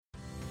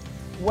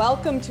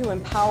Welcome to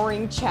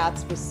Empowering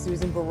Chats with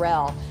Susan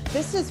Burrell.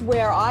 This is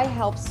where I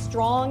help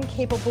strong,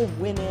 capable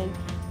women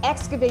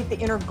excavate the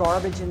inner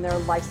garbage in their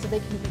life so they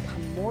can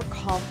become more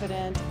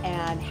confident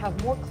and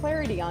have more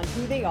clarity on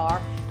who they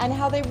are and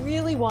how they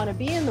really want to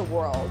be in the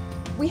world.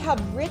 We have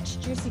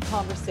rich, juicy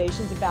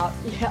conversations about,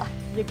 yeah,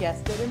 you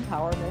guessed it,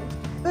 empowerment,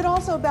 but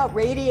also about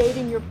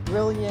radiating your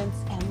brilliance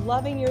and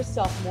loving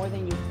yourself more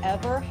than you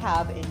ever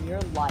have in your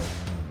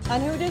life.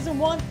 And who doesn't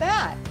want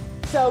that?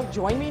 So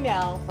join me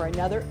now for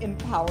another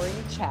empowering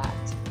chat.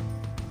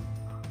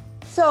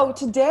 So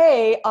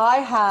today I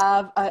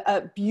have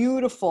a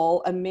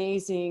beautiful,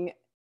 amazing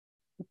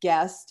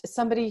guest,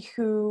 somebody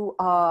who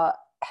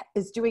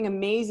is doing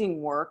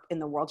amazing work in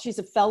the world. She's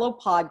a fellow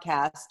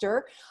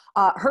podcaster.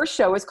 Her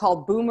show is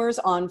called Boomers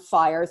on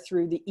Fire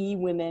through the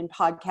eWomen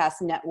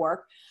Podcast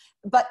Network.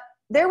 But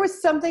there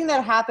was something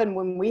that happened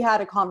when we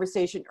had a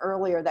conversation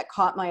earlier that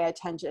caught my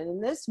attention.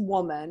 And this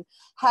woman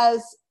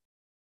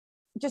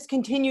just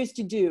continues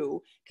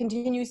to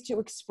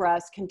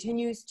express,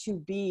 continues to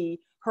be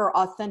her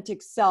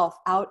authentic self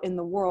out in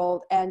the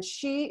world. And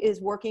she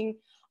is working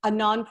a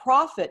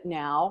nonprofit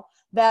now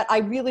that I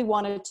really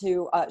wanted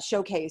to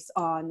showcase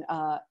on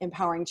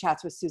Empowering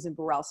Chats with Susan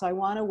Burrell. So I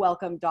want to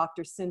welcome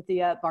Dr.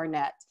 Cynthia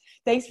Barnett.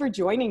 Thanks for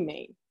joining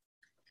me.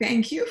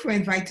 Thank you for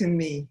inviting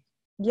me.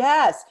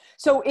 Yes.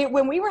 So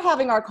when we were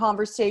having our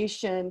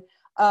conversation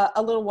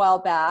a little while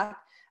back,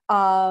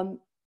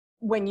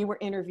 when you were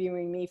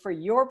interviewing me for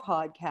your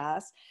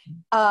podcast,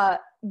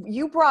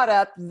 you brought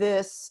up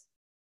this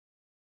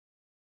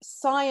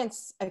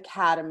science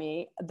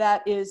academy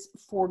that is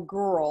for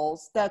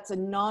girls. That's a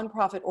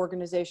nonprofit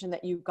organization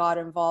that you got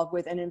involved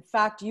with. And in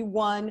fact, you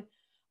won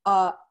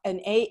an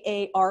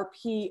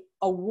AARP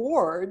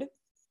award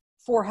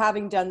for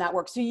having done that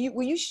work. So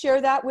will you share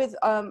that with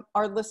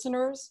our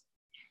listeners?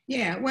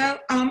 Yeah, well,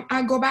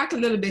 I'll go back a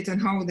little bit on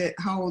how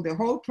the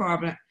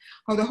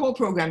whole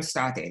program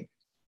started.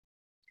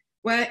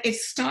 Well, it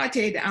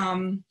started,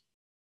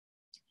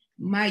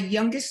 my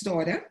youngest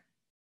daughter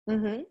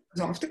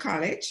was off to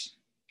college.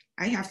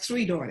 I have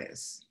 3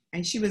 daughters,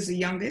 and she was the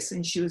youngest,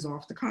 and she was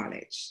off to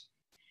college.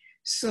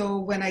 So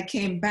when I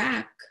came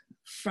back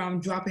from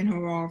dropping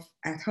her off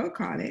at her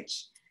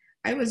college,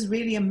 I was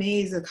really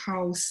amazed at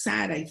how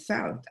sad I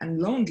felt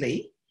and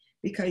lonely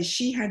because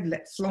she had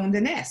flown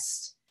the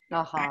nest.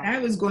 And I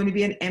was going to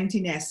be an empty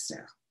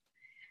nester.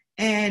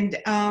 And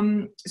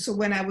so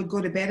when I would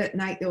go to bed at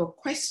night, there were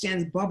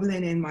questions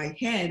bubbling in my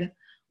head.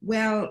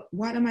 Well,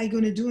 what am I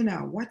going to do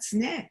now? What's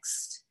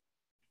next?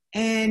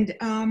 And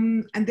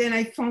then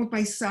I found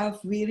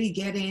myself really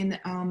getting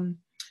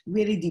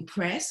really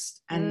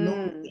depressed and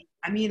lonely.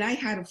 I mean, I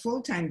had a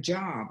full-time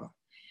job,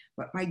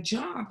 but my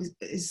job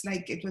is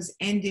like it was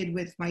ended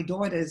with my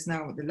daughters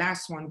now, the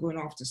last one going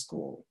off to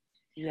school.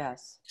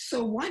 Yes.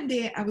 So one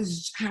day I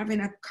was having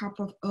a cup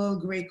of Earl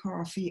Grey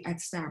coffee at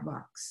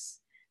Starbucks.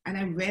 And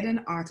I read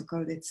an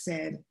article that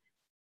said,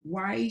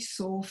 why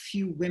so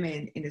few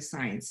women in the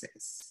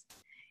sciences?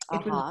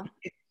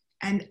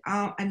 And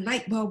a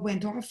light bulb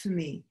went off for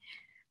me.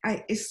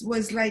 It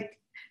was like,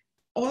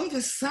 all of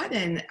a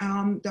sudden,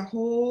 the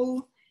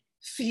whole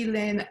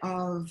feeling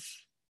of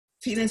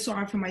feeling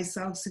sorry for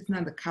myself sitting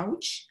on the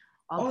couch,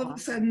 all of a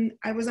sudden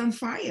I was on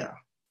fire.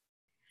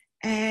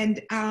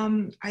 And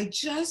I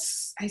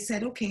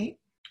said, okay,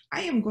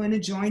 I am going to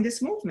join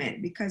this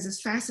movement because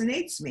it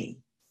fascinates me.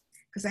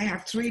 Because I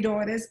have 3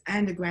 daughters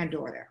and a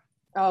granddaughter.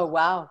 Oh,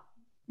 wow.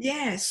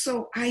 Yeah,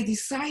 so I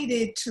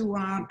decided to,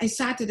 I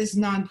started this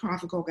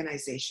nonprofit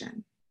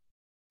organization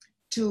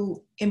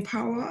to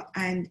empower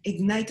and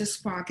ignite a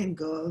spark in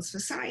girls for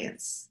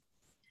science.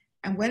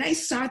 And when I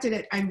started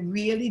it, I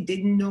really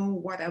didn't know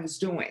what I was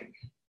doing.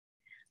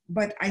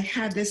 But I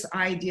had this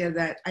idea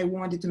that I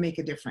wanted to make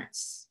a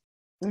difference.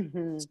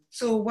 Mm-hmm.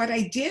 So what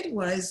I did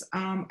was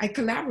I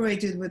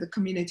collaborated with a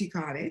community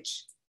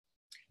college.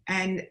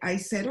 And I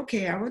said,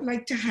 okay, I would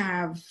like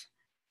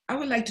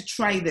to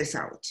try this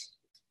out.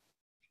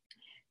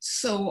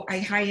 So I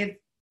hired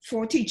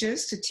 4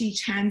 teachers to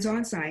teach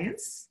hands-on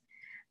science.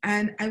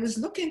 And I was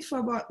looking for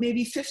about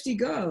maybe 50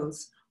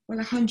 girls. Well,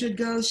 100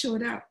 girls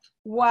showed up.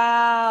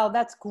 Wow,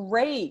 that's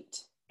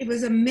great. It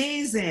was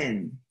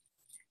amazing.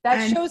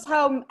 That shows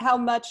how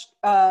much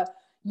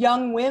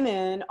young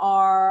women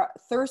are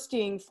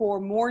thirsting for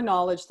more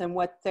knowledge than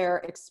what they're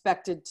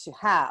expected to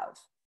have.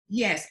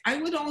 Yes, I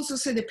would also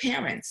say the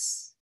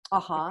parents.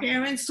 The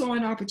parents saw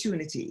an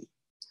opportunity.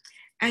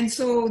 And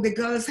so the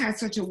girls had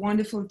such a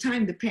wonderful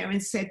time. The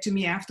parents said to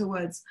me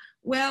afterwards,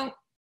 well,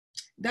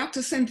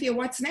 Dr. Cynthia,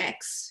 what's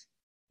next?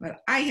 Well,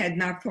 I had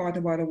not thought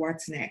about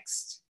what's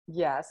next.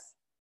 Yes.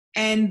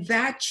 And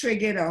that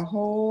triggered a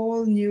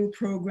whole new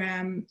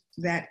program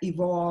that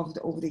evolved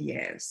over the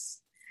years.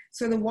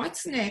 So the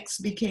What's Next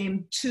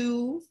became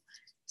 2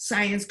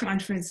 science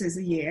conferences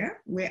a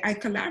year where I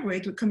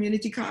collaborate with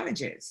community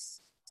colleges.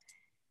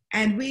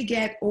 And we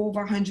get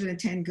over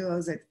 110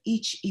 girls at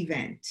each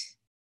event.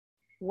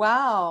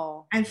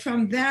 Wow. And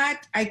from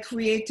that, I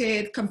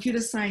created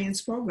computer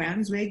science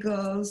programs where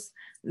girls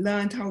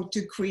learned how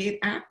to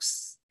create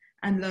apps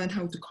and learned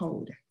how to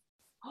code.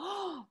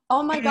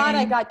 Oh my God,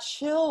 I And got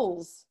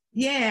chills.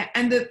 yeah,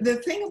 and the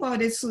thing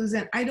about it,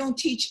 Susan, I don't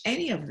teach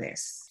any of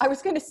this. I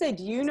was going to say,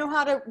 do you know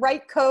how to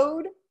write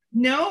code?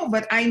 No,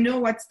 but I know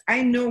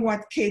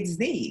what kids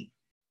need.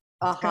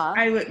 'Cause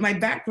Uh-huh. my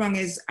background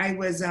is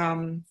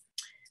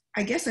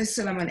I guess I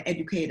still am an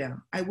educator.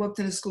 I worked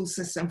in the school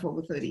system for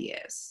over 30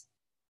 years.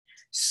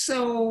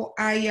 So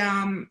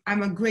I'm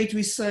a great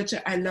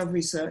researcher. I love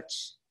research.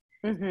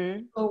 Mm-hmm.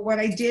 So what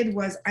I did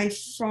was I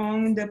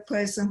found a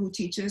person who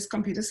teaches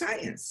computer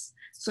science.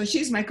 So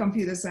she's my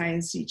computer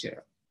science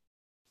teacher.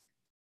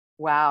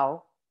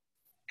 Wow.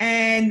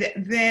 And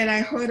then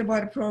I heard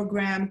about a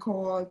program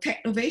called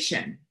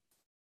Technovation,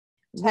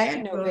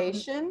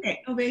 Technovation?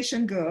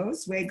 Technovation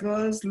Girls, where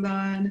girls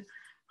learn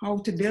how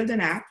to build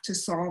an app to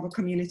solve a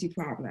community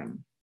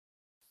problem.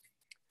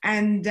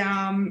 And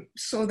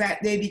so that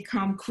they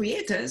become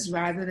creators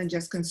rather than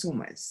just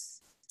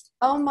consumers.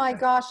 Oh my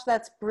gosh,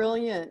 that's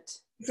brilliant.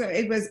 So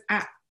it was,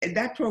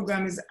 that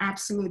program is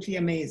absolutely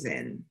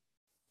amazing.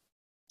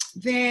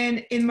 Then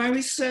in my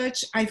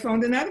research, I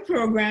found another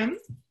program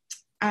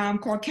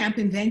called Camp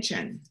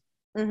Invention,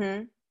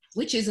 Mm-hmm.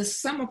 which is a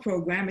summer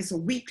program. It's a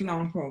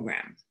week-long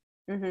program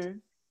Mm-hmm.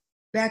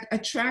 that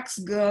attracts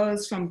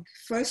girls from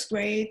first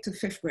grade to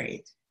fifth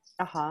grade.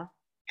 Uh-huh.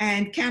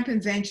 And Camp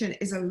Invention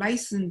is a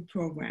licensed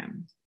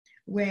program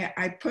where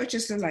I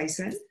purchased a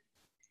license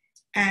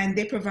and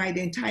they provide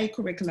the entire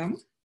curriculum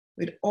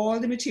with all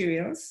the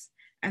materials.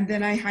 And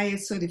then I hired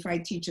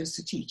certified teachers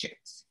to teach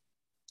it.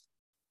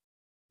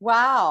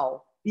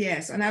 Wow.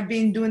 Yes, and I've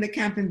been doing the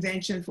Camp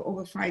Invention for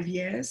over 5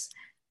 years,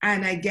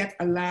 and I get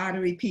a lot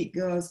of repeat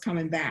girls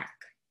coming back.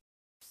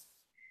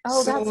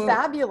 Oh, So, that's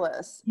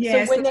fabulous.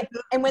 yes, So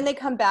when they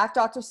come back,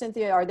 Dr.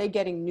 Cynthia, are they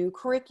getting new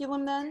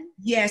curriculum then?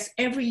 yes,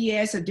 every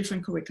year is a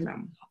different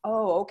curriculum.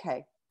 Oh,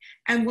 okay.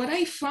 And what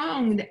I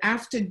found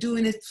after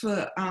doing it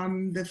for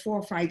the 4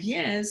 or 5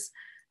 years,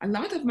 a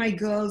lot of my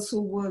girls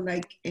who were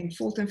like in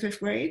 4th and 5th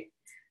grade,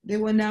 they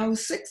were now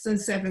 6th and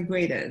 7th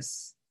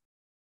graders.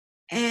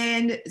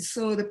 And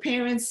so the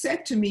parents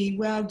said to me,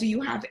 well, do you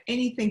have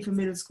anything for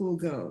middle school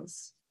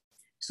girls?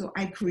 So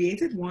I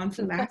created one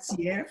for last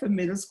year for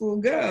middle school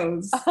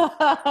girls.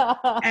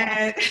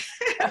 And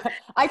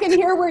I can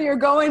hear where you're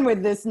going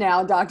with this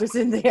now, Dr.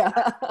 Cynthia.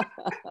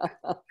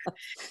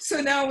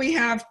 so now we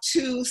have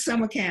 2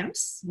 summer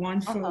camps, one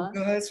for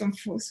girls from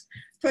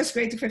first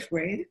grade to 5th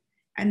grade,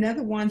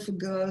 another one for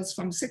girls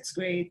from 6th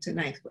grade to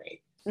 9th grade.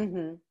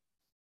 Mm-hmm.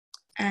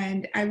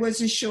 And I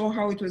wasn't sure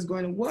how it was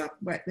going to work,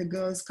 but the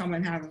girls come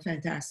and have a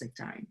fantastic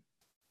time.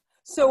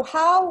 So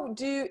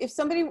if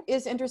somebody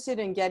is interested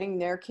in getting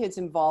their kids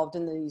involved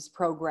in these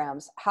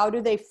programs, how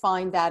do they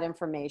find that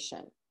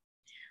information?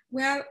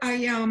 Well,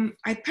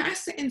 I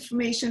pass the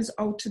information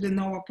out to the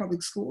Norwalk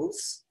Public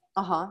Schools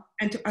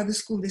and to other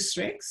school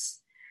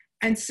districts.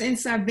 And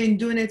since I've been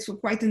doing it for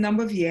quite a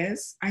number of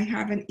years, I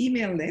have an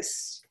email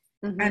list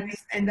and I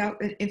send out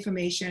the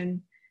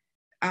information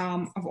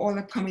of all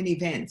upcoming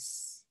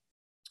events.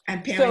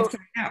 And parents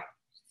sign up.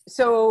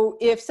 So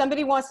if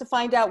somebody wants to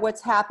find out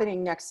what's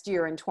happening next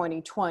year in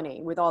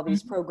 2020 with all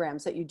these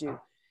programs that you do,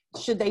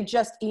 should they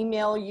just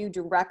email you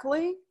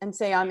directly and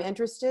say, I'm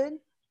interested?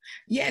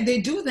 Yeah, they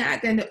do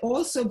that. And they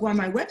also go on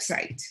my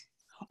website.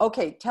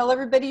 Okay, tell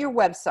everybody your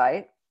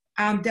website.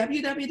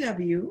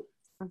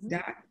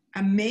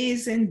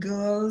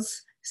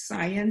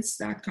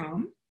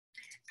 www.amazinggirlscience.com.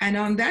 And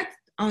on that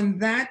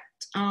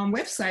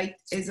website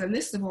is a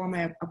list of all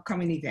my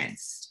upcoming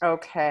events.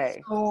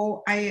 Okay.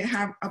 So I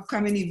have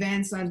upcoming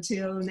events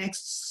until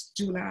next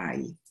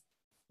July.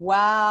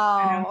 Wow.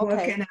 And I'm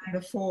working on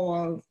the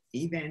fall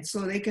events, so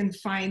they can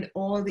find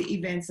all the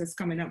events that's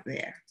coming up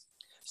there.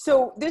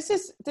 So this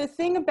is the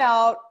thing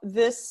about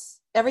this,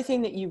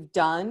 everything that you've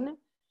done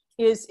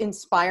is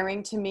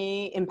inspiring to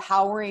me,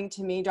 empowering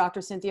to me,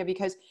 Dr. Cynthia,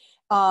 because,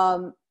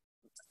 and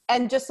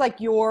just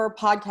like your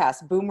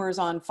podcast, Boomers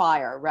on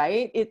Fire,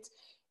 right?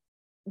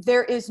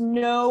 There is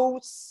no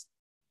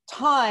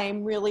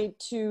time really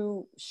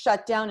to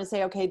shut down and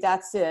say, okay,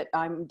 that's it,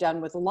 I'm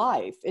done with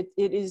life. It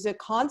is a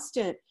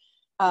constant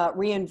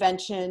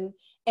reinvention.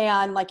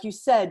 And like you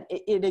said,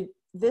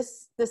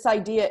 this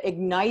idea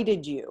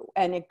ignited you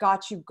and it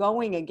got you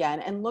going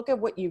again. And look at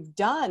what you've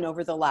done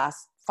over the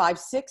last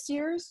 5-6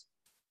 years.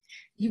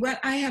 Well,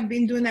 I have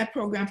been doing that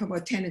program for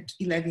about 10 to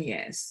 11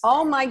 years.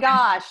 Oh my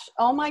gosh.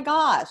 Oh my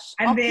gosh.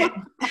 And then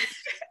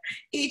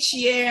each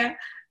year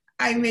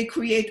I may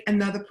create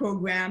another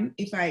program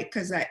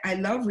because I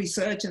love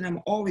research and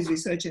I'm always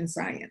researching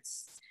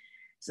science.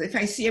 So if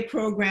I see a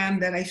program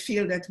that I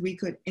feel that we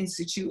could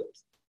institute,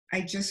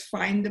 I just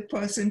find the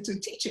person to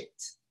teach it.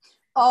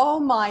 Oh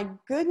my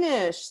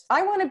goodness.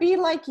 I want to be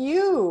like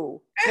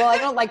you. Well, I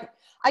don't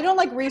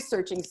like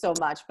researching so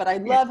much, but I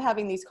love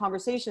having these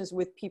conversations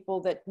with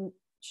people that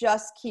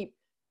just keep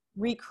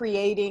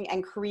recreating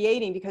and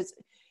creating, because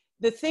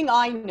the thing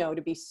I know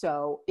to be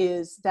so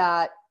is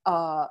that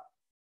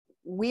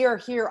we are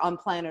here on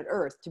planet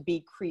Earth to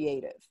be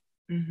creative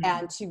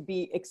and to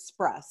be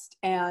expressed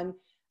and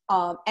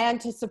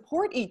to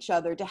support each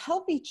other, to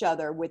help each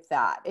other with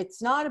that.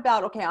 It's not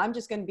about, okay, I'm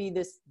just going to be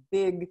this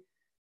big,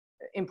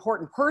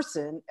 important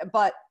person.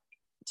 But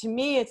to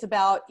me, it's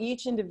about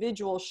each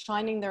individual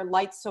shining their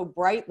light so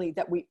brightly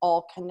that we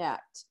all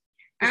connect.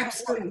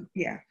 Absolutely.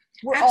 Yeah.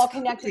 We're Absolutely. all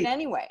connected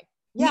anyway.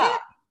 Yeah.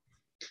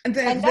 And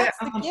that's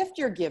the gift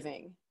you're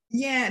giving.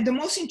 Yeah. The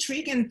most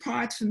intriguing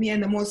part for me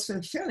and the most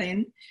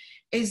fulfilling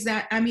is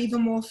that I'm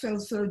even more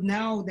fulfilled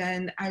now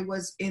than I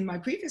was in my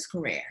previous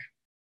career.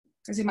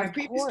 Because in my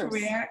previous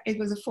career, it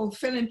was a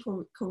fulfilling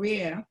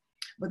career,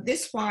 but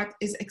this part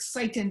is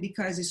exciting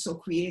because it's so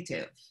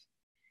creative.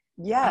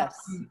 Yes.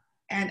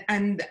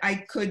 And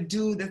I could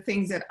do the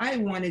things that I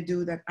want to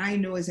do that I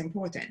know is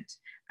important.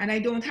 And I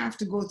don't have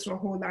to go through a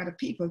whole lot of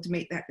people to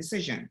make that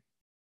decision.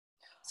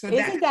 So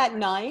isn't that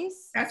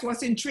nice? That's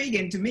what's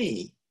intriguing to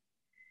me.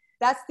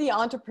 That's the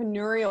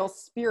entrepreneurial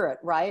spirit,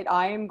 right?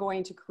 I am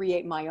going to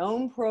create my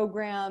own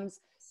programs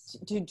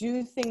to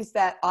do things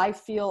that I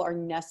feel are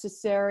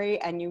necessary,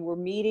 and you were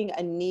meeting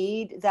a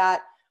need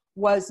that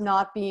was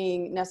not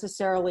being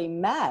necessarily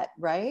met,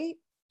 right?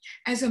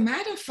 As a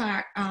matter of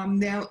fact,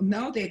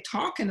 now they're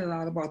talking a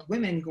lot about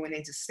women going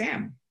into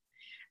STEM,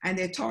 and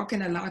they're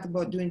talking a lot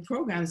about doing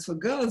programs for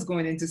girls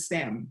going into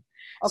STEM.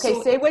 Okay,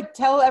 so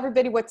tell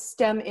everybody what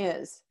STEM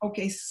is.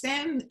 Okay,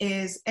 STEM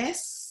is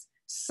S,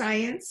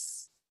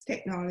 science,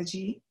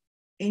 technology,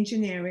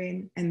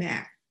 engineering, and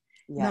math.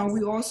 Yes. Now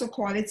we also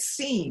call it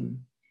STEAM,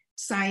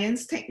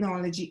 science,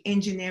 technology,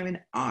 engineering,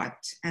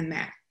 art, and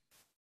math.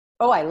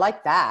 Oh, I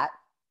like that.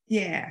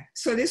 Yeah,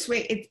 so this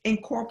way it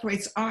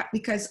incorporates art,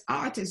 because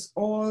art is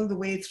all the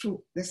way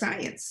through the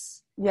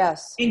science.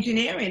 Yes.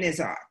 Engineering is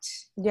art.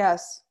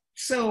 Yes.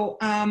 So,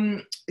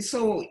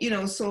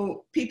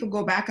 so people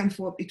go back and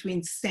forth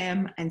between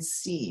STEM and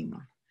STEAM,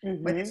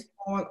 but it's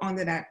all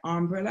under that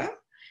umbrella,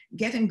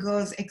 getting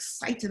girls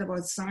excited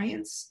about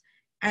science.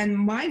 And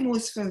my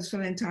most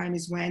fulfilling time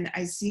is when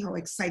I see how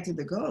excited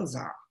the girls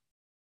are,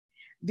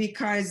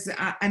 because,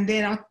 and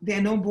there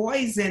are no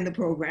boys in the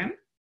program.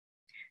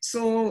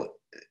 So,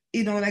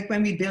 like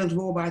when we build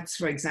robots,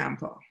 for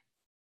example,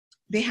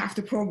 they have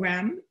to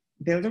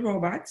build the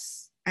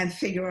robots, and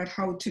figure out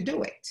how to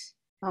do it.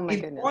 Oh my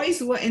if goodness.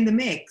 Boys were in the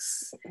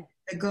mix,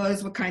 the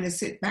girls would kind of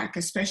sit back,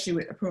 especially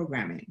with the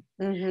programming.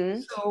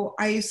 So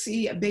I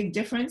see a big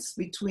difference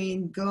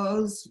between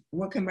girls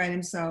working by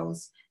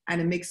themselves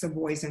and a mix of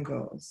boys and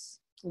girls.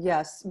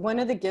 Yes. One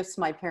of the gifts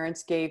my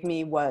parents gave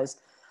me was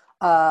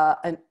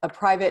a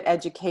private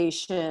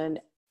education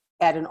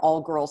at an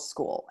all-girls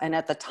school. And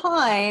at the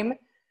time,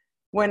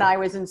 when I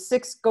was in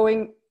sixth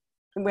grade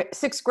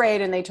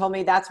and they told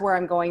me that's where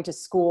I'm going to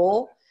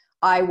school,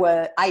 I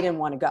didn't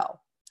want to go.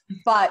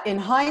 But in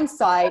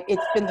hindsight,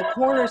 it's been the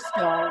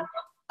cornerstone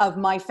of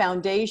my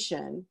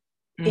foundation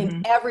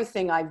in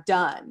everything I've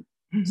done.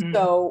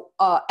 So,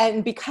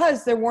 and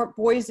because there weren't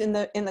boys in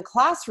the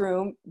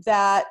classroom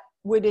that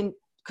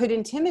could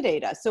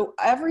intimidate us. So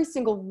every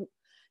single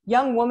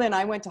young woman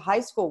I went to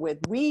high school with,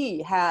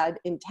 we had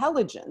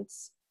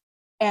intelligence,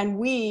 and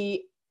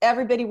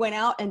everybody went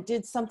out and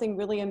did something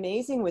really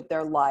amazing with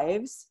their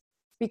lives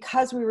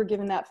because we were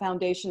given that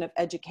foundation of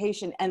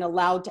education and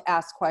allowed to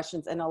ask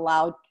questions and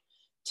allowed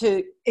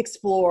to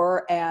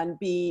explore and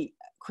be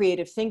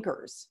creative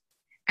thinkers.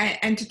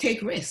 And to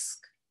take risks.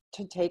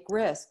 To take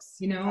risks.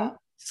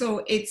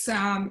 So it's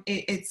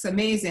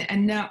amazing.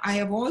 And now I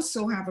have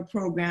also have a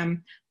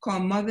program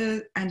called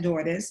Mother and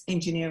Daughters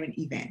Engineering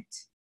Event.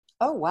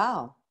 Oh,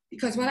 wow.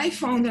 Because what I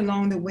found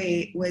along the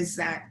way was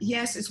that,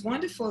 yes, it's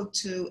wonderful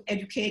to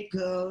educate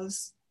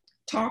girls,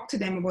 talk to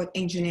them about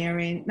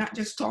engineering, not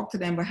just talk to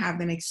them, but have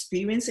them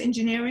experience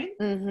engineering.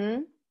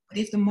 But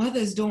if the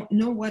mothers don't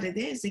know what it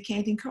is, they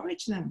can't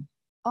encourage them.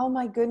 Oh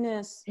my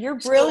goodness. You're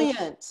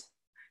brilliant.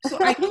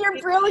 You're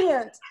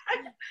brilliant.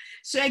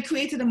 So I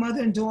created a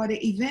mother and daughter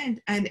event,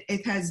 and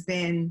it has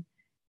been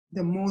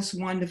the most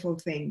wonderful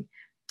thing.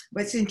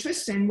 But it's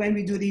interesting, when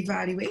we do the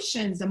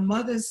evaluations, the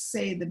mothers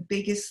say the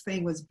biggest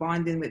thing was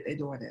bonding with their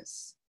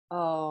daughters.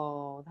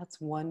 Oh,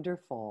 that's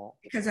wonderful.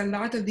 Because a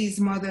lot of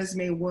these mothers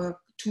may work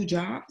 2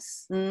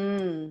 jobs.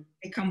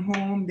 They come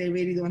home, they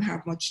really don't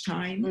have much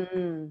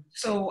time.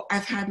 So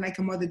I've had like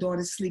a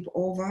mother-daughter sleep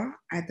over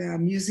at the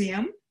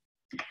museum.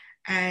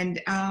 And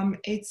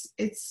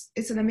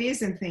it's an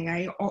amazing thing.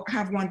 I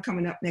have one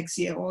coming up next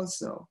year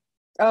also.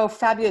 Oh,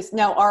 fabulous.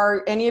 Now,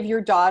 are any of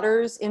your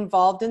daughters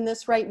involved in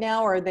this right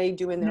now, or are they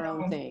doing their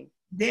own thing?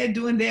 They're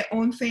doing their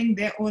own thing,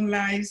 their own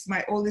lives.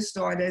 My oldest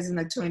daughter is an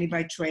attorney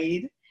by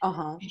trade.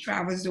 She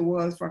travels the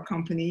world for a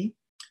company.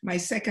 My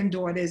second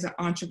daughter is an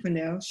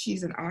entrepreneur.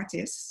 She's an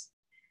artist.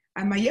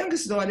 And my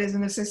youngest daughter is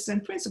an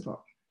assistant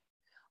principal.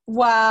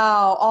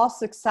 Wow, all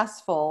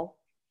successful.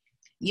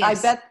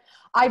 Yes.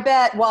 I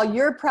bet while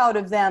you're proud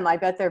of them, I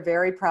bet they're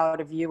very proud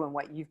of you and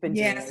what you've been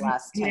doing the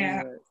last 10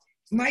 years.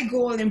 My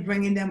goal in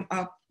bringing them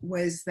up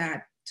was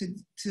that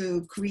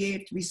to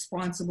create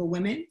responsible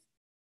women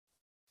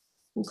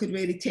who could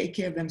really take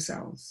care of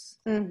themselves.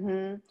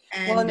 And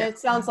it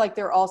sounds like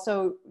they're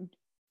also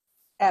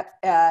at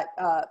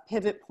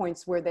pivot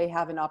points where they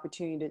have an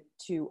opportunity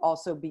to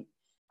also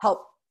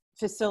help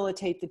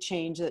facilitate the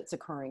change that's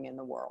occurring in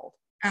the world.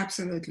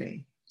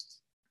 Absolutely.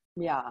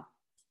 Yeah.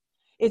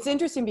 It's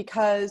interesting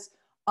because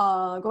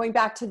going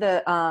back to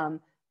the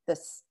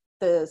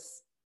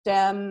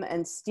STEM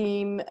and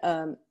STEAM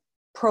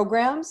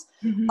programs,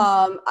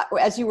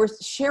 as you were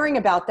sharing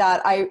about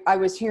that, I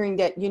was hearing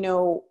that, you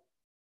know,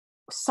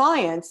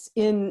 science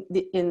in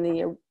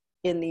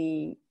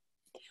the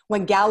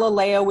when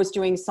Galileo was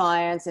doing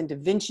science and Da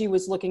Vinci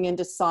was looking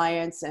into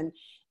science, and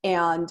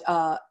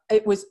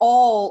it was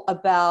all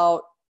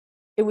about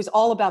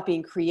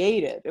being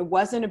creative. It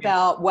wasn't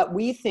about what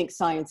we think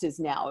science is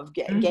now, of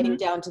getting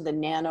down to the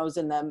nanos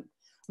and the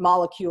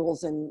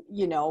molecules, and,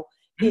 you know,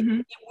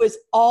 it was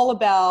all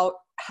about,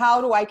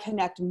 how do I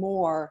connect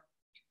more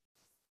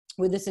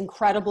with this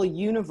incredible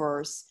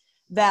universe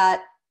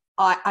that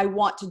I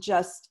want to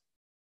just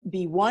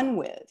be one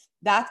with.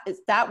 That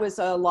was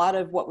a lot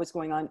of what was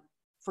going on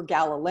for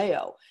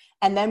Galileo.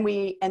 And then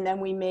we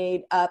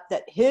made up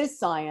that his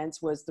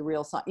science was the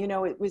real science. You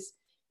know,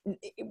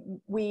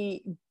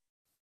 we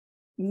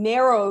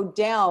narrowed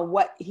down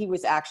what he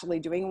was actually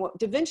doing and what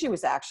Da Vinci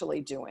was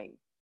actually doing,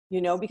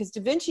 you know, because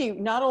Da Vinci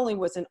not only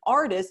was an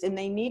artist, and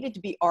they needed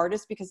to be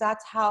artists because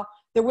that's how,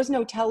 there was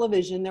no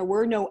television, there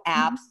were no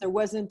apps, there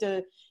wasn't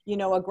a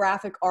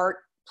graphic art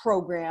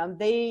program.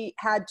 They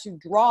had to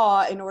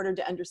draw in order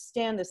to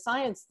understand the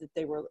science that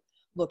they were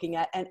looking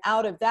at. And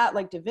out of that,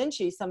 like Da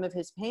Vinci, some of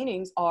his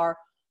paintings are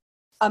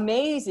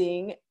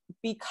amazing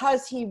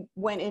because he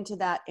went into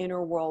that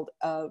inner world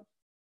of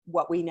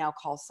what we now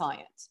call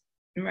science.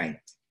 Right.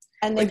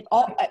 And they've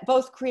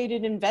both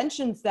created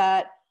inventions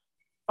that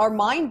are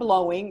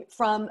mind-blowing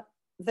from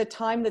the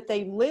time that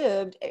they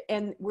lived,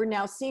 and we're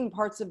now seeing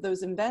parts of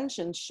those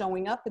inventions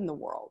showing up in the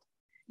world.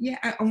 Yeah,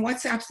 and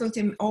what's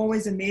absolutely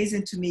always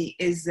amazing to me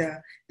is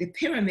the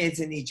pyramids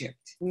in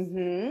Egypt.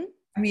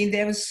 I mean,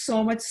 there was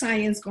so much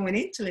science going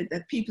into it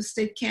that people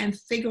still can't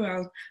figure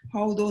out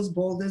how those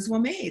boulders were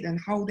made and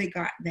how they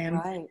got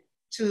them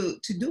to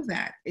do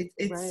that.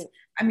 It's right.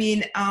 I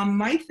mean,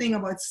 my thing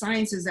about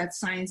science is that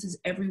science is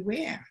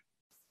everywhere.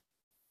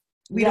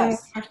 We don't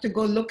have to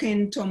go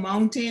looking to a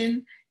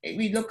mountain.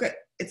 We look at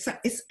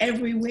it's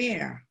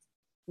everywhere.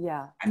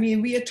 Yeah. I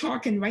mean, we are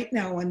talking right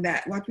now on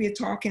that, what we are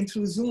talking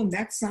through Zoom,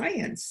 that's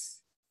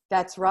science.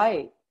 That's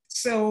right.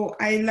 So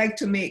I like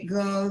to make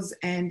girls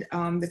and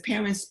the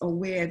parents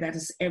aware that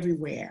it's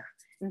everywhere.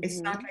 It's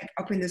not like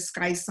up in the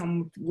sky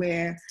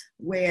somewhere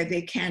where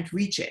they can't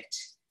reach it.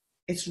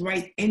 It's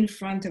right in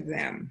front of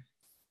them.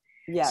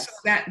 Yes. So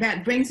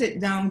that brings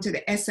it down to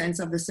the essence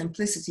of the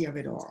simplicity of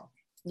it all.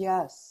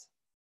 Yes.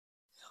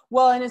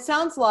 Well, and it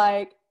sounds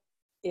like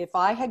if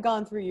I had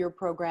gone through your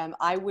program,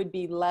 I would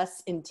be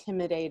less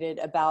intimidated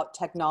about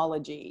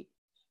technology,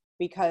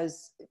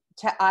 because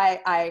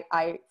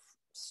I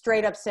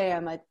straight up say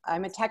I'm a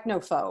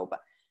technophobe.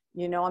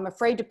 You know, I'm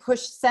afraid to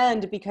push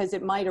send because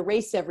it might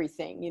erase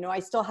everything. You know, I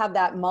still have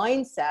that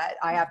mindset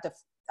I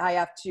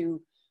have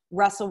to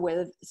wrestle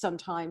with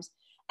sometimes.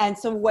 And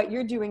so what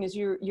you're doing is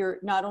you're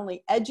not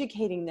only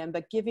educating them,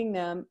 but giving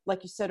them,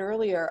 like you said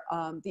earlier,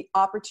 the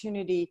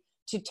opportunity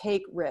to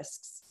take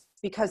risks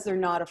because they're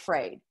not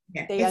afraid.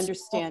 Yeah, they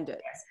understand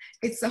it. Yes.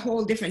 It's a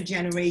whole different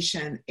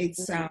generation.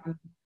 It's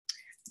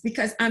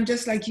because I'm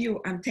just like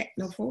you, I'm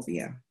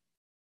technophobia.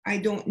 I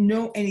don't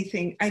know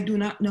anything. I do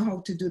not know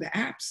how to do the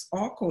apps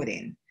or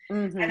coding.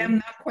 And I'm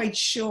not quite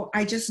sure.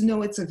 I just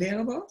know it's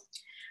available.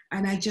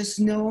 And I just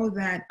know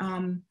that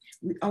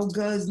our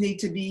girls need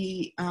to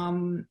be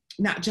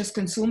not just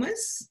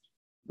consumers,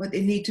 but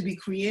they need to be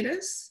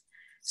creators.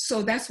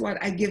 So that's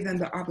what I give them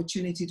the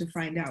opportunity to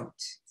find out.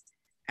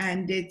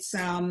 And it's,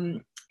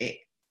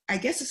 I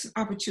guess it's an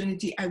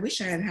opportunity I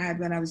wish I had had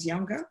when I was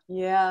younger.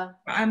 Yeah.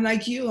 I'm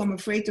like you, I'm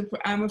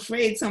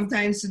afraid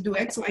sometimes to do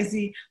X, Y,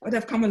 Z, but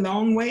I've come a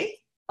long way.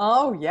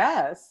 Oh,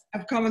 yes.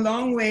 I've come a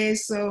long way.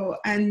 So,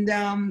 and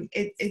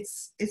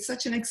it's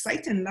such an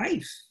exciting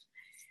life.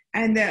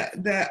 And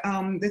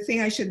the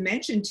thing I should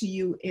mention to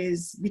you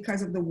is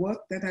because of the work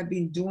that I've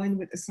been doing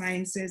with the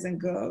sciences and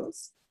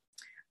girls,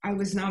 I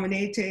was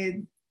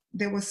nominated.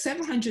 There were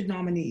 700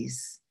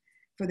 nominees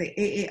for the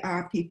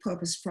AARP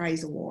Purpose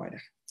Prize Award.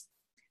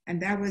 And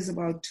that was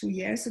about 2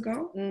 years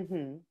ago.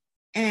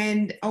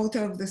 And out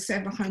of the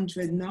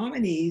 700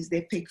 nominees,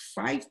 they picked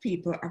 5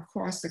 people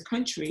across the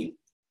country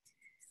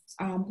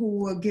who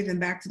were giving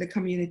back to the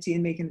community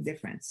and making a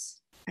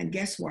difference. And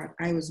guess what?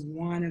 I was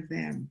one of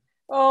them.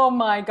 Oh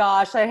my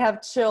gosh, I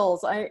have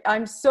chills.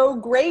 I'm so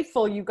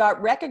grateful you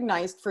got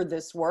recognized for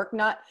this work.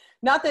 Not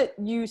that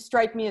you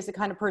strike me as the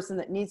kind of person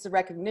that needs the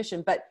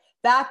recognition, but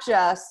that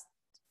just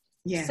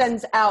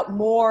sends out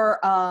more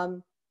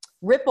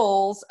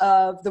ripples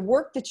of the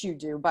work that you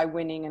do by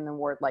winning an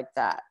award like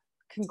that.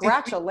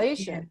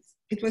 Congratulations.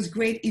 It was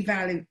great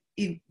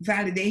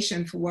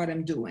validation for what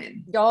I'm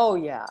doing. Oh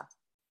yeah.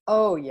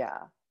 Oh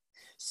yeah.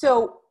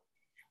 So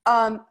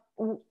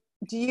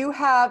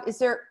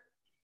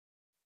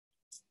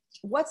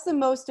what's the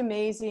most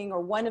amazing, or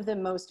one of the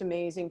most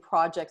amazing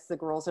projects the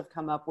girls have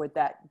come up with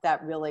that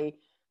really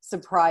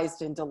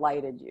surprised and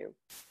delighted you?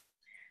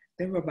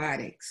 The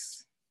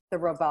robotics. The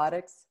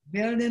robotics?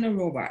 Building a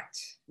robot.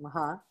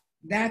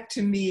 that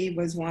to me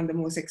was one of the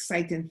most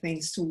exciting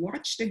things, to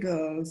watch the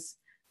girls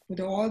put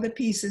all the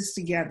pieces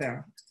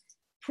together,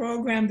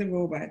 program the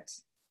robot,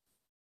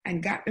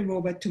 and got the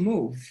robot to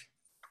move.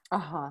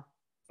 Uh-huh.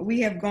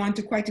 We have gone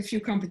to quite a few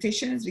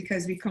competitions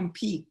because we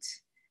compete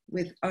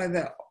with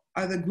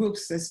other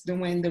groups that's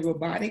doing the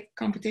robotic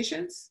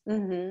competitions.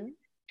 Mm-hmm.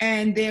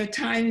 And there are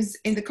times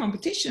in the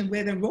competition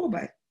where the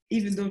robot,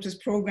 even though it was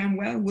programmed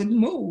well, wouldn't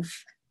move.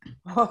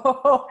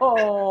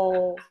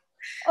 Oh.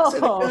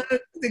 So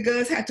the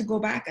girls had to go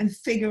back and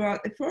figure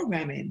out the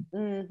programming,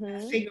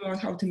 Mm-hmm. figure out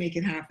how to make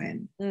it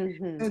happen.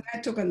 Mm-hmm. So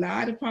that took a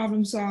lot of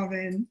problem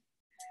solving,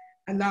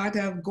 a lot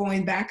of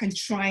going back and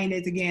trying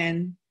it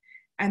again.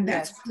 And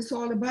that's Yes. what it's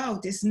all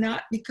about. It's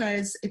not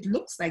because it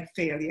looks like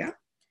failure.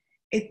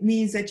 It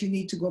means that you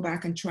need to go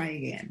back and try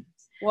again.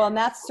 Well, and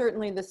that's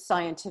certainly the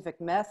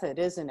scientific method,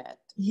 isn't it?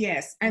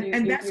 Yes.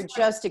 And that's you're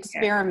just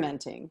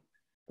experimenting. Yeah.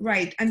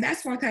 Right. And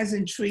that's what has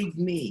intrigued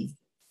me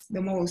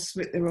the most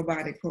with the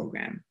robotic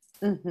program.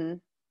 Mm-hmm.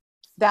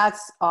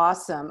 That's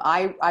awesome.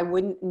 I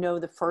wouldn't know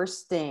the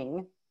first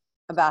thing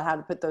about how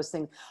to put those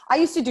things. I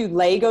used to do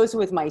Legos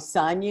with my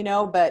son, you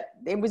know, but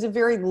it was a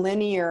very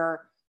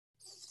linear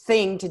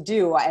thing to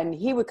do. And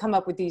he would come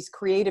up with these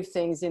creative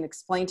things and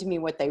explain to me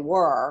what they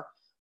were.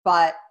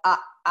 But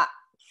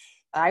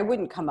I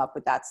wouldn't come up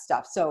with that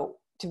stuff. So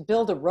to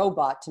build a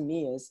robot to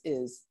me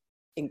is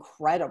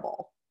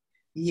incredible.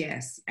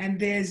 Yes. And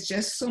there's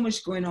just so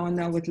much going on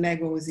now with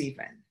Legos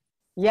even.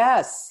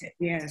 Yes.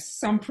 Yes.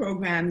 Some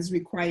programs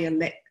require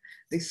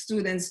the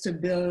students to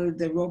build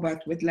the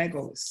robot with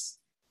Legos.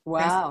 Wow.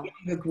 That's the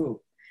younger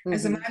group. Mm-hmm.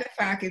 As a matter of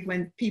fact,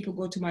 when people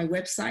go to my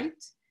website,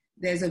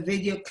 there's a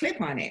video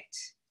clip on it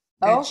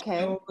that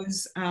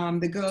shows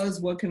the girls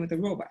working with a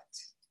robot.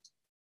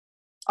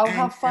 Oh,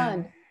 how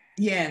fun.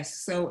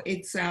 Yes. So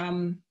it's,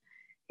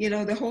 you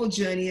know, the whole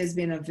journey has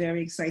been a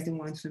very exciting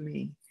one for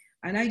me.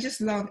 And I just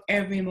love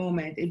every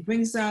moment. It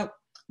brings out,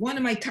 one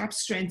of my top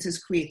strengths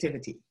is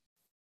creativity.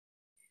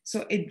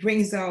 So it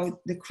brings out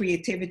the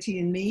creativity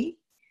in me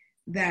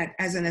that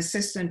as an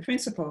assistant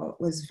principal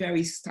was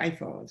very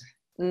stifled.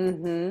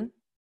 Mm-hmm.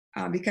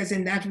 Because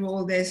in that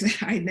role,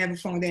 I never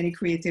found any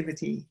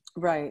creativity.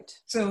 Right.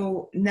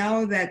 So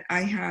now that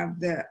I have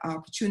the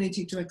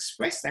opportunity to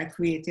express that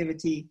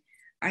creativity,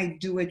 I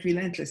do it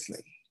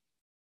relentlessly.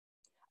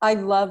 I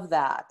love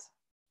that.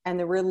 And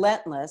the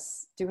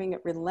doing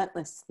it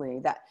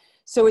relentlessly.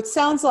 So it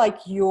sounds like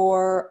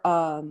you're,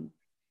 when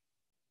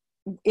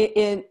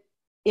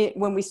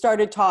we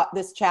started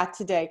this chat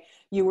today,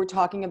 you were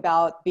talking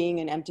about being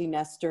an empty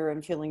nester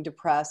and feeling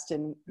depressed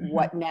and mm-hmm.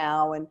 what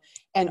now and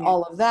yeah.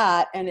 all of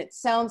that. And it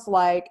sounds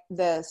like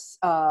this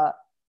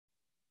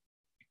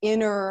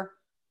inner,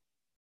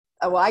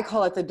 well, I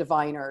call it the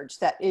divine urge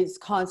that is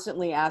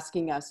constantly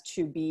asking us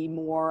to be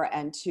more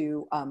and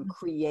to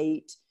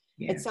create.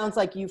 Yes. It sounds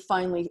like you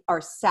finally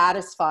are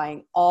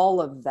satisfying all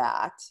of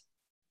that.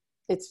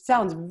 It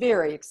sounds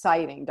very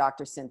exciting,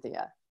 Dr.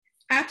 Cynthia.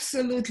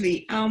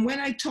 Absolutely. When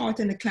I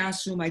taught in the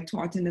classroom, I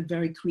taught in a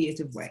very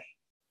creative way.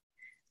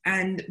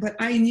 But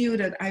I knew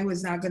that I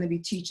was not going to be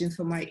teaching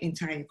for my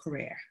entire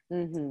career.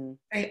 Mm-hmm.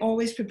 I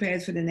always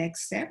prepared for the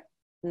next step.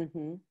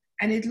 Mm-hmm.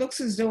 And it looks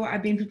as though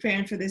I've been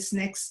preparing for this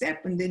next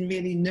step and didn't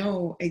really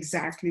know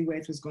exactly where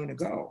it was going to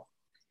go.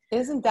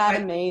 Isn't that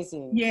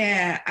amazing?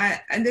 Yeah.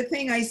 And the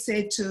thing I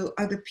said to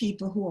other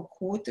people who are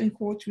quote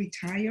unquote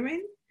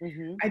retiring,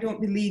 mm-hmm. I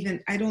don't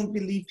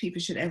believe people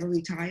should ever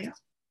retire.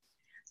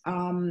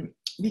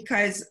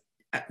 Because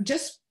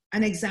just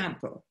an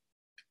example,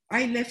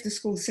 I left the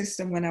school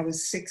system when I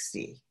was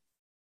 60.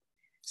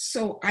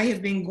 So I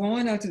have been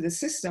going out of the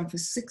system for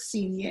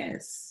 16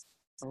 years.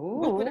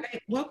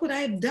 What would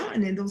I have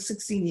done in those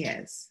 16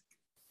 years?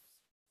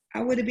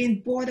 I would have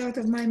been bored out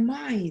of my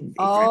mind.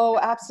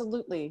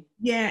 Absolutely.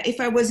 Yeah, if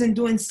I wasn't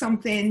doing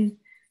something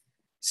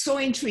so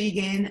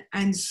intriguing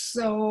and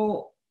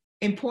so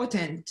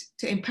important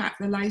to impact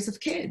the lives of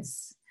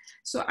kids.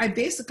 So I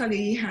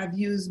basically have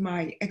used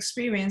my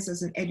experience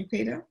as an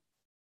educator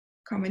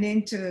coming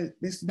into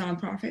this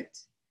nonprofit.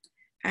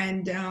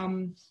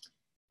 And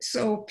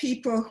so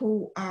people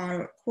who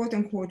are quote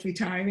unquote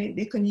retiring,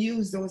 they can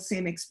use those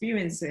same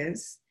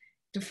experiences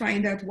to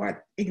find out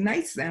what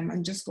ignites them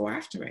and just go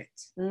after it.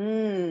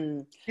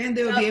 Mm. Then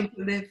they'll be able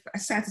to live a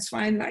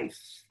satisfying life.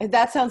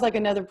 That sounds like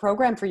another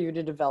program for you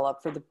to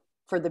develop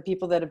for the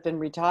people that have been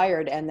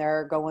retired and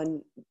they're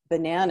going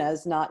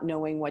bananas, not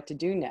knowing what to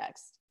do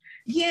next.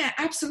 Yeah,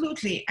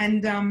 absolutely.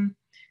 And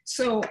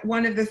so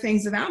one of the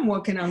things that I'm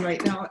working on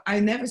right now, I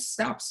never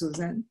stop,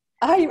 Susan.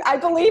 I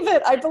believe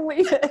it. I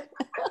believe it.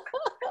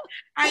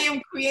 I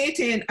am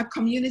creating a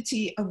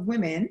community of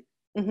women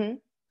mm-hmm.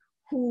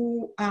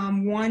 who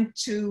want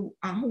to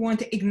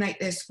ignite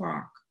their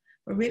spark,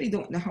 but really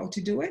don't know how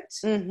to do it.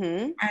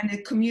 Mm-hmm. And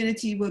the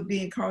community will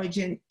be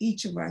encouraging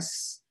each of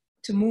us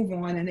to move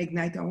on and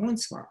ignite our own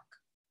spark.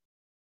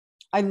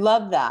 I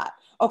love that.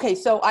 Okay,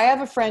 so I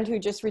have a friend who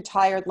just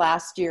retired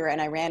last year,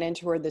 and I ran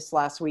into her this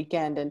last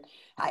weekend. And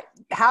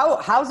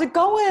how's it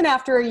going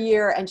after a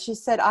year? And she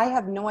said, I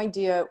have no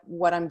idea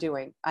what I'm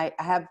doing.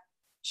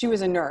 She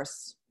was a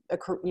nurse,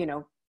 you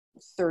know,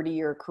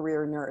 30-year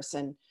career nurse.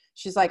 And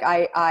she's like,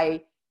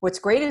 what's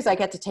great is I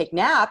get to take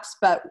naps,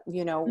 but,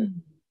 you know,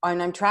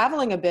 and I'm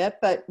traveling a bit,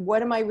 but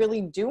what am I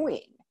really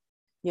doing?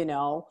 You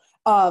know?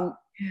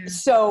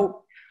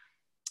 So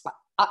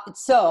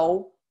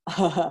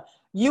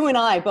you and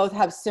I both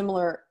have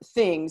similar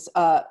things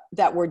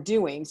that we're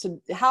doing.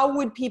 So how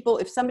would people,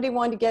 if somebody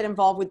wanted to get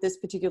involved with this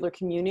particular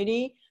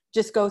community,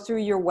 just go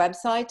through your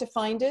website to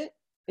find it?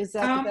 Is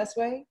that the best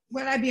way?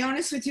 Well, I'll be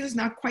honest with you, it's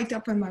not quite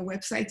up on my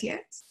website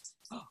yet.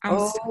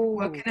 I'm still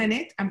working on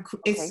it.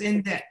 It's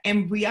in the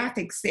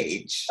embryonic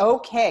stage.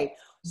 Okay.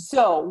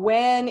 So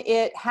when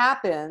it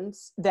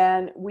happens,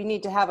 then we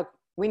need to have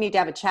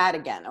a chat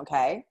again.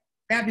 Okay.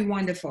 That'd be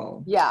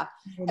wonderful. Yeah.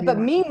 But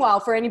meanwhile,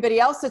 for anybody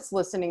else that's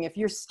listening, if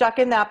you're stuck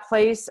in that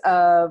place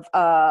of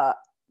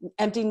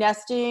empty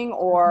nesting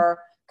or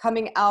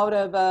coming out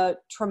of a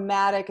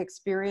traumatic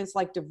experience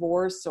like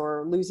divorce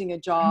or losing a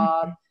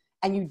job,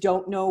 and you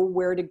don't know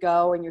where to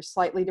go and you're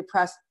slightly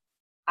depressed,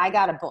 I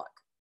got a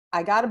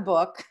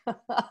book.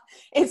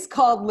 It's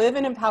called Live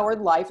an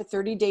Empowered Life, a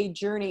 30-day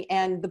journey.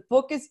 And the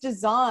book is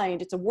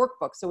designed, it's a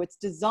workbook, so it's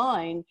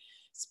designed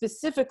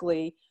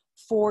specifically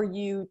for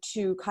you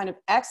to kind of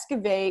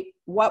excavate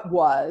what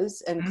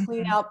was and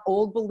clean out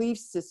old belief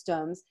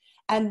systems.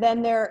 And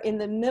then there, in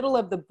the middle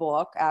of the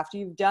book, after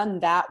you've done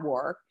that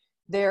work,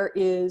 there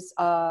is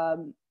a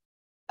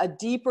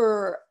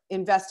deeper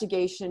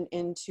investigation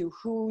into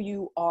who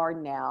you are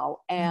now.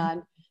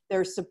 And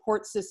there's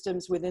support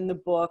systems within the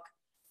book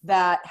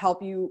that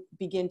help you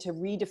begin to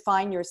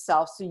redefine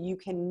yourself so you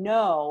can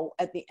know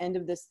at the end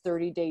of this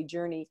 30-day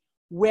journey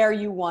where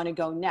you want to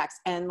go next.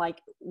 And like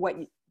what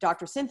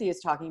Dr. Cynthia is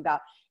talking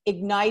about,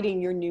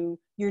 igniting your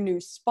new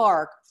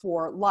spark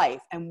for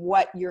life and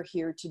what you're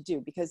here to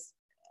do. Because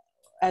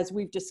as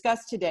we've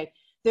discussed today,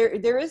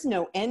 there is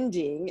no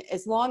ending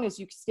as long as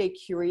you stay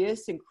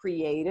curious and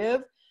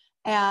creative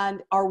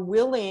and are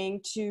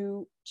willing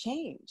to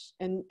change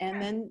and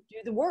then do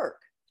the work.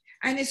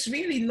 And it's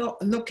really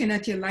looking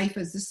at your life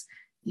as this,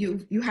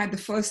 you had the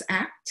first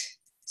act,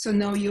 so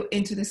now you're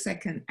into the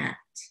second act.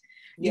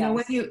 You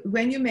know,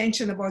 when you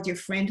mentioned about your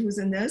friend who's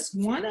a nurse,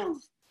 one of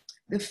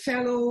the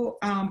fellow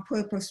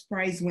Purpose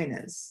Prize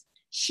winners,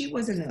 she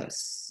was a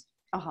nurse.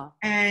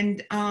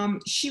 And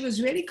she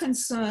was really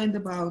concerned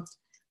about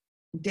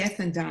death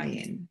and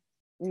dying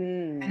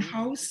and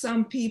how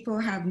some people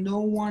have no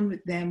one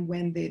with them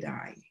when they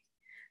die.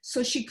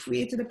 So she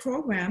created a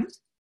program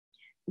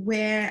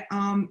where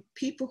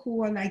people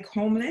who are like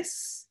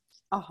homeless,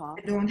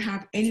 don't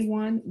have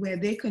anyone where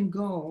they can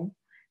go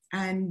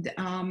and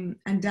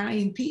die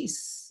in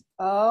peace.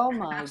 Oh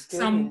my goodness.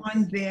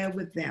 Someone there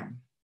with them.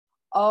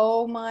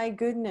 Oh my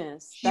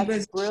goodness.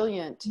 That's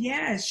brilliant.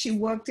 Yes, she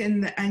worked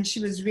and she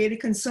was really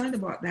concerned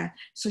about that.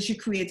 So she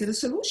created a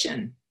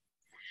solution.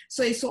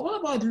 So it's all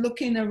about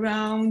looking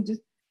around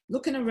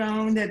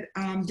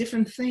at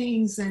different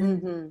things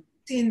and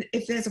seeing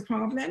if there's a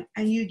problem,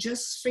 and you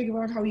just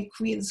figure out how you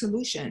create a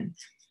solution.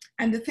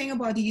 And the thing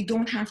about it, you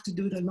don't have to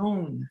do it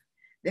alone.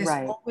 There's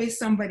always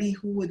somebody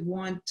who would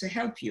want to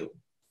help you.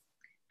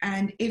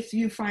 And if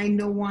you find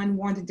no one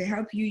wanted to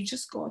help you, you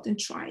just go out and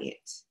try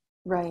it.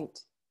 Right.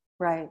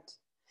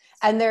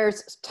 And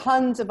there's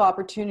tons of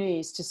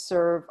opportunities to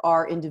serve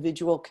our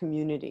individual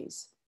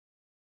communities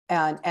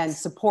and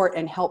support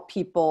and help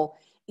people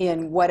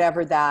in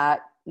whatever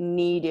that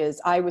need is.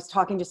 I was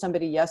talking to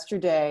somebody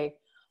yesterday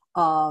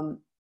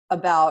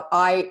about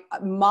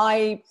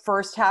my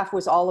first half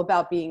was all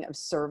about being of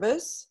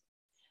service.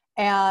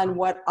 And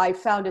what I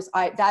found is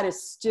that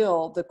is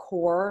still the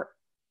core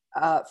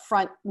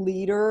front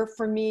leader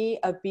for me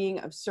of being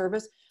of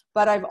service.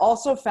 But I've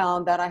also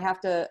found that I have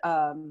to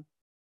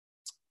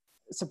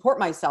support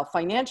myself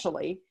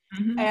financially.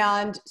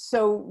 And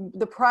so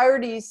the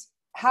priorities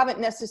haven't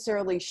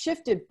necessarily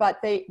shifted,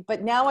 but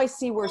now I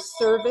see where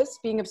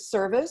being of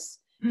service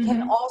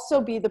can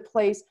also be the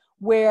place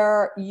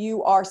where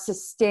you are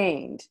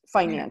sustained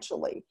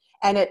financially.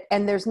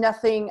 And there's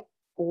nothing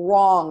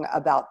wrong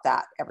about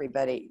that,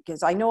 everybody,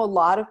 because I know a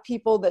lot of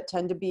people that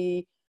tend to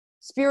be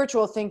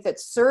spiritual think that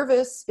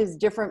service is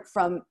different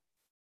from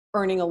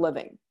earning a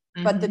living.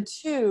 But the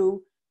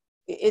two,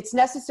 it's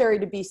necessary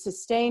to be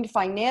sustained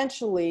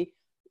financially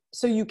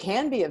so you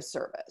can be of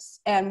service.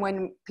 And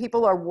when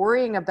people are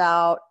worrying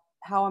about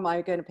how am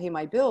I going to pay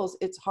my bills,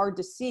 it's hard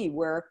to see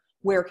where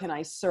can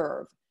I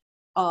serve.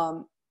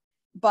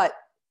 But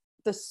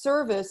the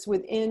service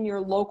within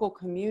your local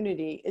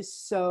community is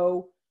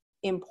so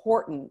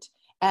important.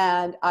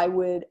 And I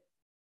would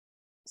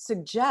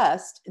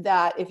suggest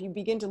that if you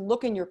begin to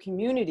look in your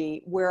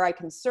community where I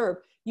can serve,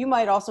 you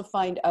might also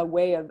find a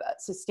way of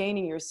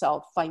sustaining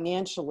yourself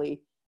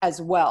financially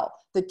as well.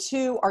 The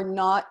two are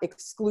not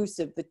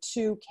exclusive. The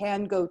two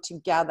can go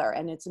together.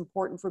 And it's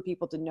important for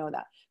people to know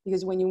that,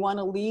 because when you want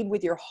to lead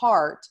with your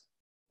heart,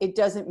 it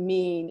doesn't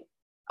mean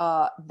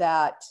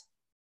that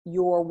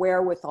your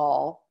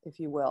wherewithal, if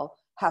you will,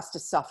 has to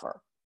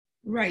suffer.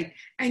 Right.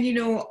 And,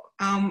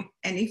 and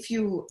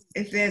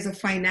if there's a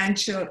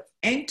financial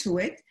end to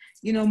it,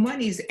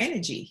 money is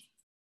energy.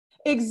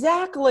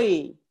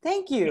 Exactly.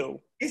 Thank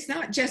you. It's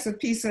not just a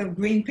piece of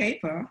green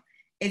paper,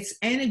 it's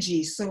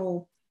energy.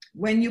 So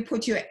when you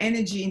put your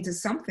energy into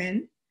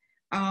something,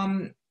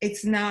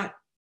 it's not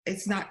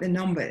the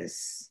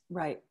numbers.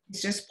 Right.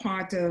 It's just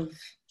part of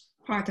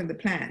the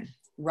plan.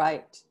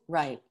 Right.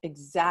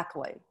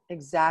 Exactly.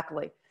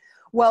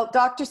 Well,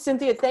 Dr.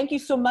 Cynthia, thank you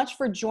so much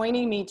for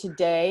joining me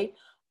today.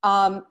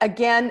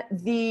 Again,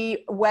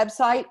 the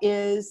website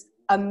is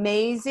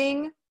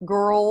Amazing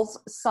Girls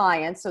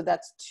Science. So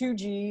that's 2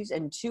 G's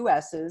and 2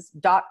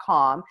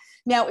 S's.com.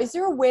 Now, is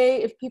there a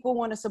way if people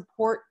want to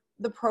support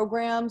the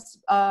programs,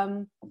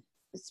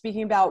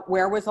 speaking about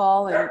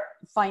wherewithal and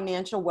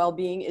financial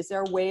well-being, is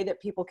there a way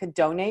that people could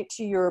donate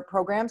to your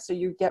program so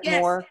you get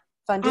more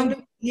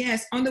funding?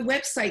 On the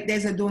website,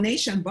 there's a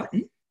donation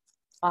button.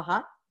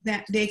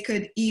 That they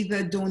could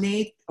either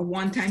donate a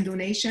one-time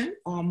donation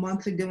or a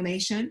monthly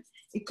donation.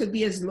 It could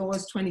be as low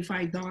as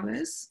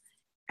 $25.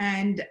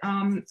 And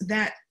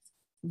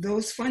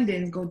those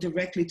funding go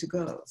directly to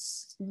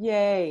girls.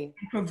 Yay.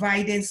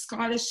 Providing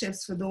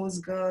scholarships for those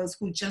girls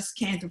who just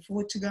can't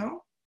afford to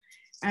go,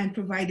 and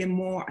providing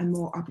more and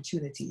more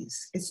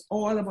opportunities. It's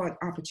all about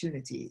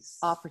opportunities.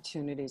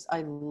 Opportunities.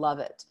 I love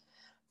it.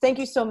 Thank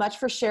you so much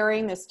for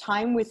sharing this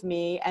time with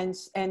me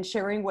and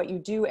sharing what you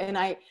do. And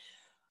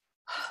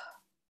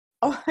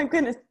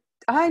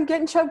I'm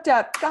getting choked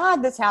up. God,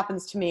 this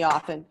happens to me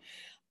often.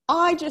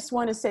 I just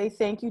want to say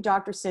thank you,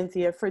 Dr.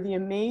 Cynthia, for the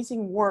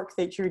amazing work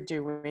that you're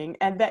doing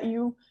and that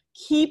you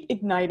keep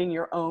igniting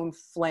your own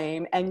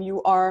flame and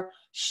you are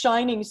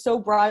shining so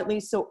brightly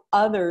so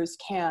others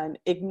can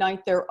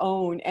ignite their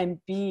own and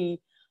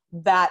be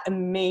that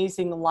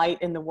amazing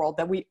light in the world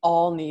that we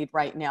all need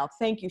right now.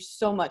 Thank you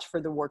so much for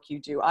the work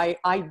you do. I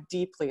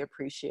deeply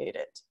appreciate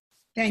it.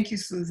 Thank you,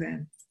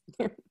 Susan.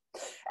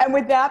 And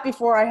with that,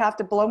 before I have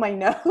to blow my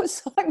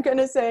nose, I'm going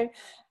to say,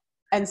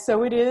 and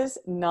so it is,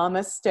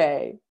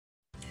 namaste.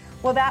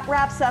 Well, that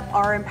wraps up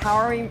our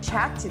empowering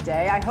chat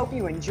today. I hope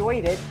you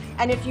enjoyed it.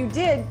 And if you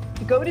did,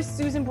 go to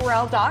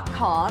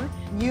SusanBurrell.com.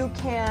 You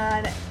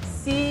can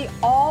see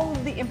all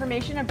of the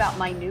information about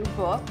my new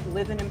book,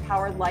 Live an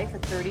Empowered Life, a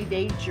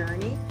 30-Day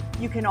Journey.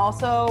 You can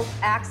also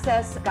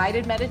access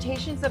guided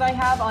meditations that I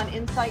have on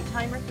Insight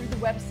Timer through the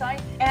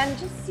website, and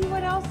just see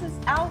what else is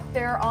out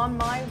there on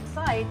my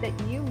site that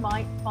you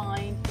might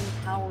find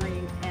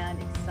empowering and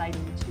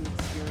exciting to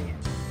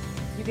experience.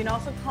 You can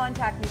also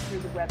contact me through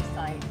the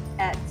website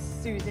at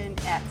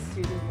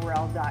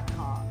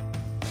susan@susanburrell.com.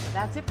 So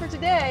that's it for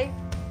today.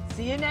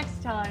 See you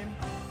next time.